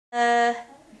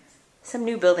some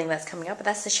new building that's coming up, but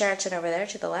that's the Sheraton over there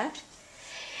to the left.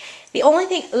 The only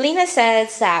thing, Lena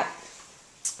says that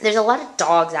there's a lot of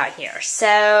dogs out here.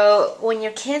 So when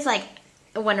your kids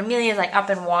when Amelia's up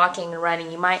and walking and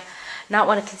running, you might not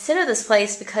want to consider this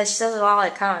place because she says there's a lot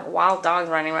of kind of wild dogs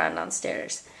running around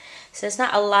downstairs. So there's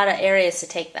not a lot of areas to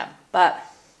take them. But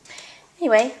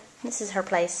anyway, this is her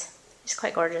place. It's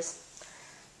quite gorgeous.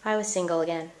 If I was single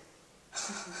again, I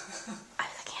was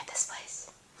looking at this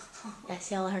place. I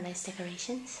see all of her nice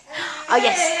decorations. Oh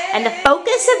yes, and the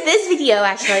focus of this video,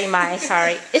 actually,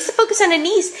 is the focus on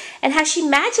Anise and how she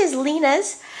matches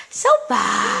Lena's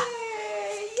sofa.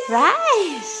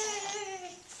 Right.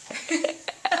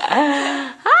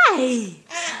 Hi.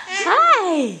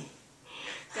 Hi.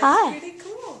 Hi. Pretty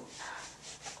cool.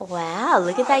 Wow,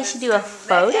 look at that. You should do a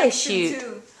photo shoot.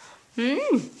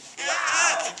 Wow.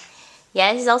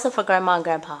 Yeah, this is also for Grandma and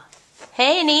Grandpa.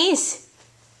 Hey, Anise.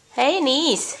 Hey,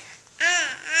 Anise.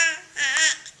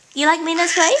 You like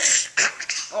Lena's place?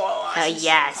 Oh,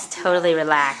 yes. Totally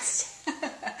relaxed.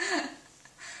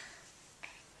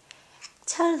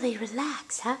 Totally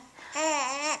relaxed, huh?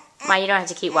 Ma, you don't have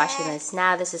to keep watching this.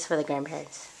 Now this is for the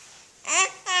grandparents.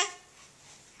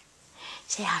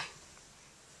 Say hi.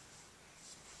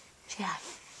 Say hi.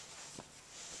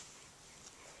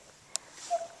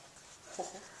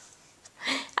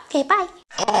 Okay, bye.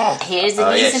 Here's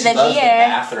Anise in the mirror.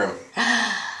 Bathroom.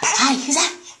 Hi, who's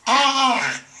that?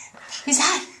 Who's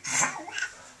that?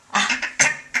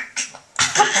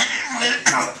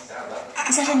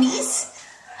 Is that Anise?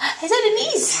 Is that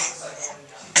Anise?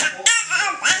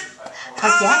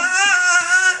 Oh,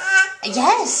 yes.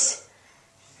 Yes.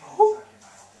 Oh,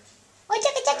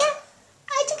 chicka, chicka.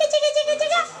 Oh, chicka, chicka, chicka,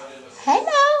 chicka.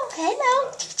 Hello, hello.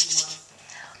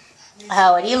 Oh,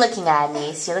 what are you looking at,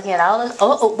 Anise? You're looking at all those.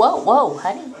 Oh, whoa, whoa,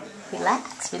 honey.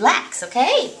 Relax, relax,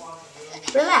 okay?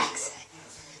 Relax.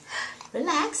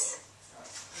 Relax.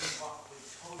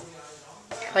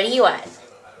 What do you want?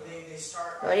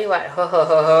 What do you want? Ho, ho,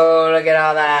 ho, ho, look at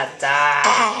all that.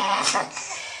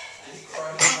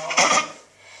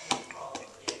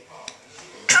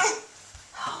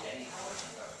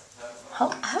 Ho,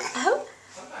 ho, ho.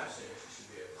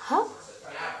 Ho.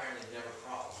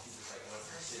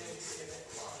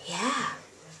 Yeah.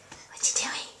 What you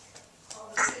doing?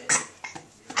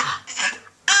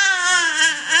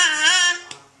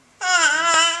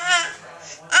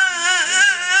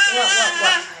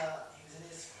 What?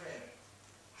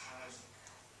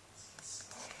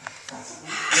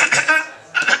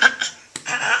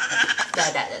 No,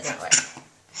 that doesn't work.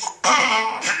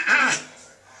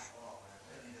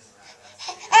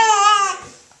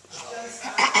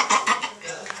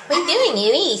 What are you doing,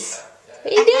 Anise?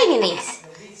 What are you doing, Anise?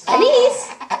 Anise?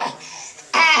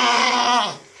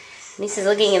 Anise is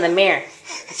looking in the mirror.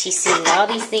 And she's seeing all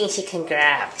these things she can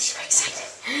grab. She's very excited.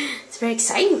 It's very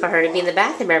exciting for her to be in the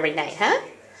bathroom every night, huh?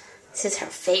 This is her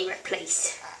favorite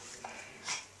place.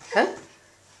 Huh?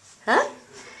 Huh?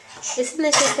 Isn't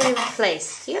this your favorite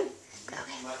place? Yeah. Okay.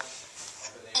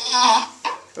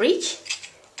 Reach.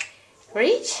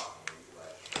 Reach.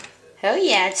 Oh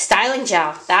yeah, it's styling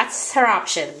gel. That's her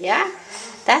option, yeah?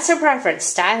 That's her preference,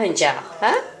 styling gel,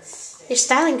 huh? You're a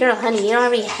styling girl, honey. You don't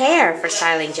have any hair for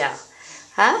styling gel.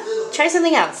 Huh? Try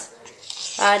something else.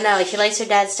 No, she likes her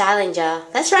dad's styling gel.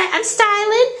 That's right, I'm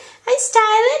styling. I'm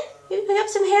styling. You pick up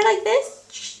some hair like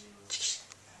this.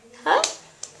 Huh?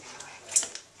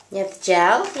 You have the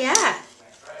gel? Yeah.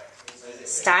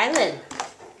 Styling.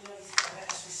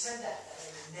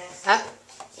 Up.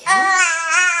 Yeah.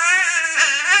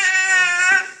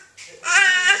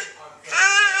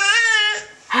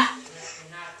 Hi.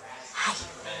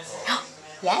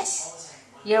 Yes?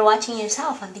 You're watching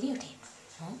yourself on videotape.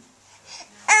 Hmm?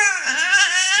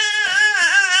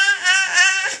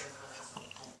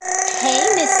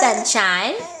 Hey, Miss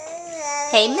Sunshine.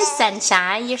 Hey, Miss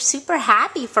Sunshine. You're super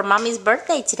happy for Mommy's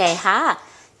birthday today, huh?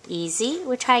 Easy.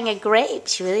 We're trying a grape.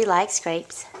 She really likes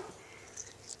grapes.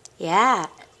 Yeah.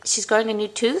 She's growing a new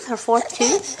tooth, her 4th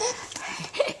tooth.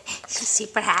 She's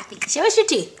super happy. Show us your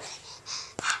tooth.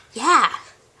 Yeah.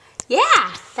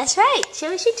 Yeah, that's right.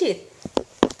 Show us your tooth.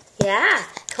 Yeah.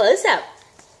 Close up.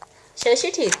 Show us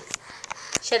your tooth.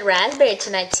 She had raspberry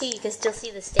tonight, too. You can still see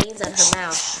the stains on her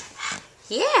mouth.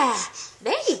 Yeah.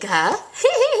 There you go.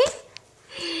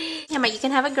 Yeah, you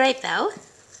can have a grape, though.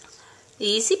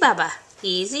 Easy, Bubba.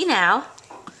 Easy now.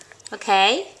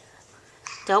 Okay?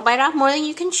 Don't bite off more than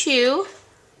you can chew.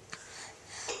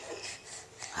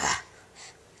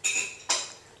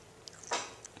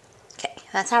 Okay,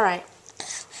 that's all right.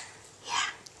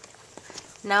 Yeah.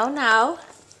 No.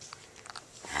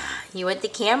 You want the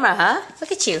camera, huh?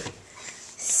 Look at you.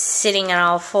 sitting on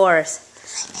all fours.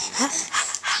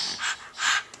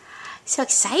 So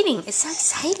exciting. It's so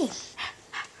exciting.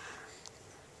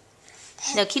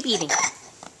 No, keep eating.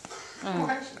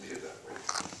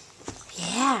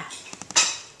 Yeah.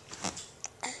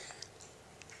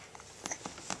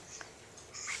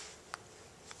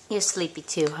 You're sleepy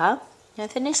too, huh? You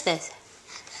want to finish this?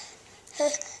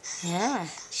 Yeah.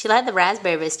 She liked the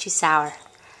raspberry, but it's too sour.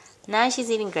 Now she's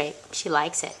eating grape. She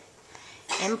likes it.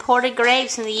 Imported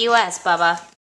grapes from the U.S., Bubba.